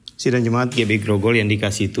Sidang Jemaat GB Grogol yang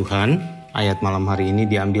dikasihi Tuhan, ayat malam hari ini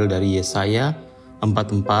diambil dari Yesaya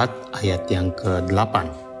 44 ayat yang ke-8.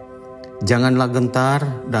 Janganlah gentar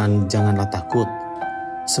dan janganlah takut,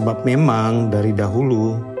 sebab memang dari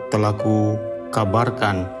dahulu telah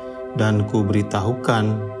Kukabarkan dan Kuberitahukan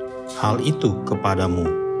hal itu kepadamu.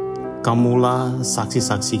 Kamulah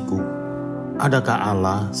saksi-saksi-Ku. Adakah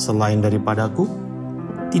Allah selain daripadaku?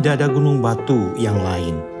 Tidak ada gunung batu yang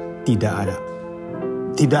lain. Tidak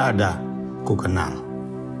ada Kukenal.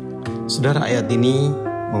 Saudara, ayat ini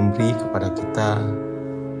memberi kepada kita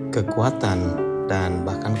kekuatan dan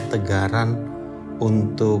bahkan ketegaran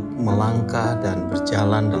untuk melangkah dan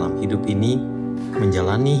berjalan dalam hidup ini,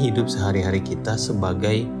 menjalani hidup sehari-hari kita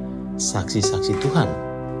sebagai saksi-saksi Tuhan.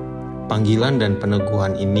 Panggilan dan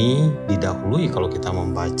peneguhan ini didahului kalau kita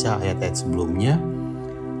membaca ayat-ayat sebelumnya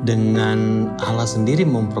dengan Allah sendiri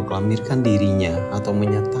memproklamirkan dirinya atau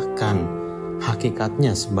menyatakan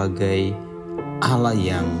hakikatnya sebagai Allah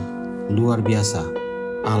yang luar biasa,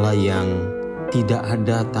 Allah yang tidak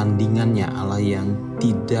ada tandingannya, Allah yang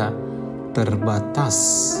tidak terbatas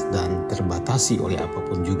dan terbatasi oleh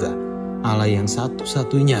apapun juga, Allah yang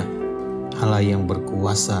satu-satunya, Allah yang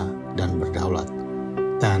berkuasa dan berdaulat.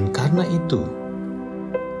 Dan karena itu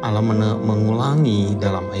Allah mengulangi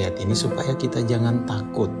dalam ayat ini supaya kita jangan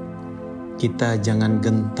takut, kita jangan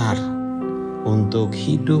gentar untuk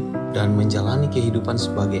hidup dan menjalani kehidupan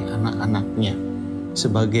sebagai anak-anaknya,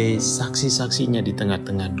 sebagai saksi-saksinya di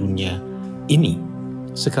tengah-tengah dunia ini.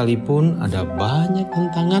 Sekalipun ada banyak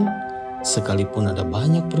tantangan, sekalipun ada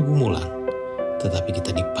banyak pergumulan, tetapi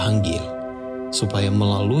kita dipanggil supaya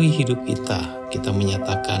melalui hidup kita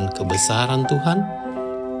menyatakan kebesaran Tuhan,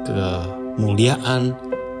 kemuliaan,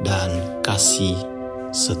 dan kasih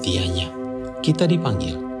setianya. Kita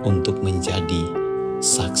dipanggil untuk menjadi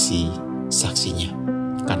saksi-saksinya.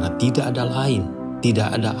 Karena tidak ada lain,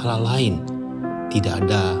 tidak ada Allah lain, tidak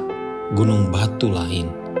ada gunung batu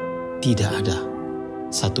lain, tidak ada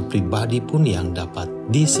satu pribadi pun yang dapat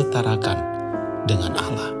disetarakan dengan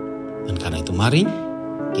Allah. Dan karena itu mari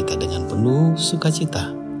kita dengan penuh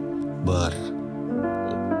sukacita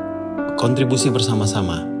berkontribusi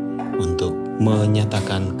bersama-sama untuk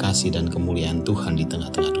menyatakan kasih dan kemuliaan Tuhan di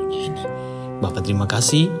tengah-tengah dunia ini. Bapa, terima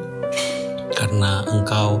kasih karena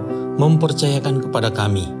Engkau mempercayakan kepada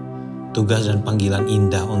kami tugas dan panggilan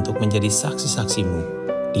indah untuk menjadi saksi-saksi-Mu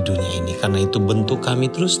di dunia ini. Karena itu bentuk kami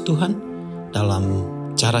terus Tuhan dalam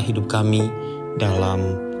cara hidup kami, dalam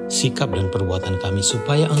sikap dan perbuatan kami,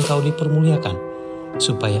 supaya Engkau dipermuliakan,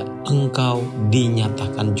 supaya Engkau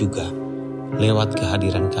dinyatakan juga lewat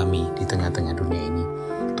kehadiran kami di tengah-tengah dunia ini.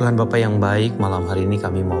 Tuhan Bapa yang baik, malam hari ini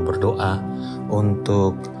kami mau berdoa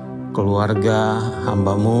untuk keluarga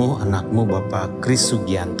hamba-Mu, anak-Mu Bapak Kris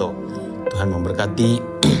Sugianto. Tuhan memberkati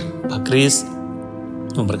Pak Kris,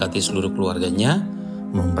 memberkati seluruh keluarganya,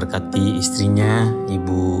 memberkati istrinya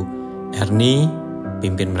Ibu Erni,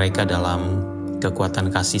 pimpin mereka dalam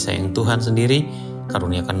kekuatan kasih sayang Tuhan sendiri,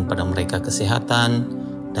 karuniakan pada mereka kesehatan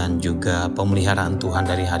dan juga pemeliharaan Tuhan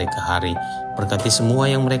dari hari ke hari. Berkati semua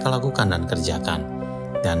yang mereka lakukan dan kerjakan,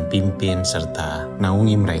 dan pimpin serta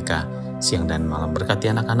naungi mereka siang dan malam. Berkati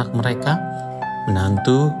anak-anak mereka,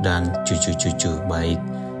 menantu dan cucu-cucu, baik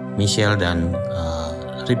Michelle dan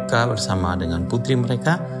Ripka bersama dengan putri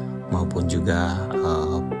mereka, maupun juga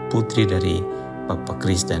putri dari Bapak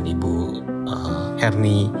Kris dan Ibu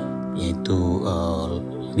Erni, yaitu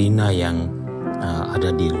Lina yang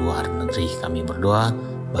ada di luar negeri. Kami berdoa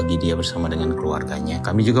bagi dia bersama dengan keluarganya.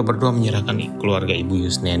 Kami juga berdoa menyerahkan keluarga Ibu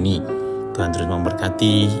Yusneni. Tuhan terus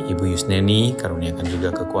memberkati Ibu Yusneni, karuniakan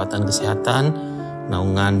juga kekuatan kesehatan,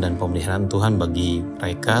 naungan dan pemeliharaan Tuhan bagi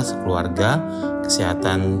mereka sekeluarga.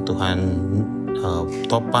 Kesehatan Tuhan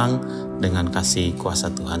topang dengan kasih kuasa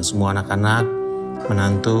Tuhan. Semua anak-anak,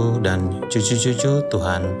 menantu dan cucu-cucu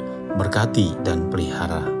Tuhan berkati dan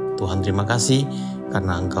pelihara. Tuhan, terima kasih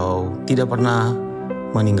karena Engkau tidak pernah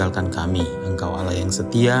meninggalkan kami. Engkau Allah yang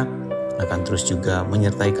setia, akan terus juga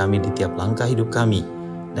menyertai kami di tiap langkah hidup kami.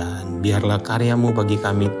 Dan biarlah karya-Mu bagi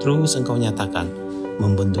kami terus Engkau nyatakan,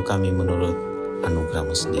 membentuk kami menurut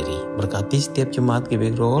anugerah-Mu sendiri. Berkati setiap jemaat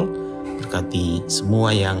GB Grogol, berkati semua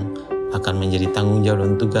yang akan menjadi tanggung jawab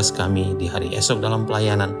dan tugas kami di hari esok dalam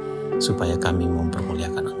pelayanan, supaya kami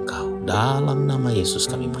mempermuliakan Engkau. Dalam nama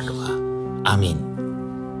Yesus kami berdoa. Amin.